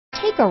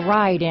Take a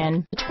ride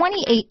in the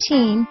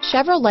 2018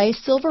 Chevrolet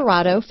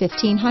Silverado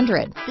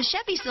 1500. The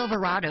Chevy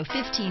Silverado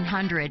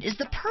 1500 is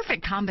the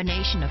perfect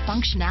combination of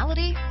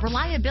functionality,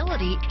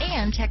 reliability,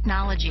 and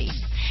technology.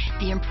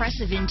 The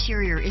impressive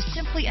interior is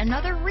simply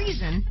another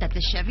reason that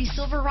the Chevy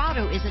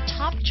Silverado is a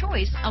top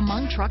choice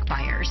among truck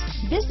buyers.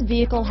 This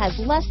vehicle has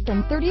less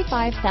than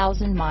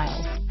 35,000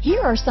 miles.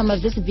 Here are some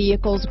of this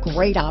vehicle's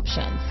great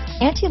options: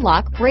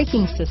 anti-lock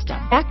braking system,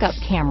 backup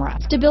camera,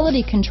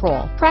 stability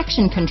control,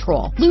 traction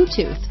control,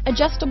 Bluetooth,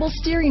 adjustable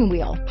steering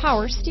wheel,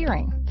 power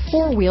steering,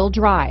 four-wheel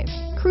drive,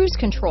 cruise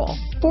control,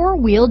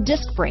 four-wheel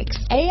disc brakes,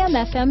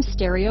 AM/FM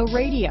stereo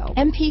radio,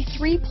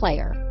 MP3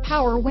 player,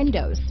 power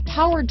windows,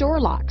 power door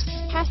locks,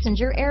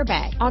 passenger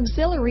airbag,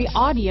 auxiliary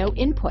audio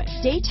input,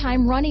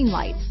 daytime running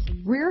lights,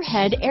 rear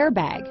head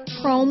airbag,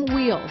 chrome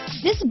wheels.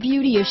 This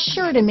beauty is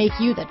sure to make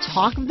you the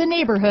talk of the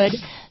neighborhood,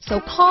 so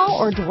call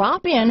or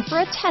drop in for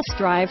a test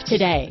drive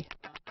today.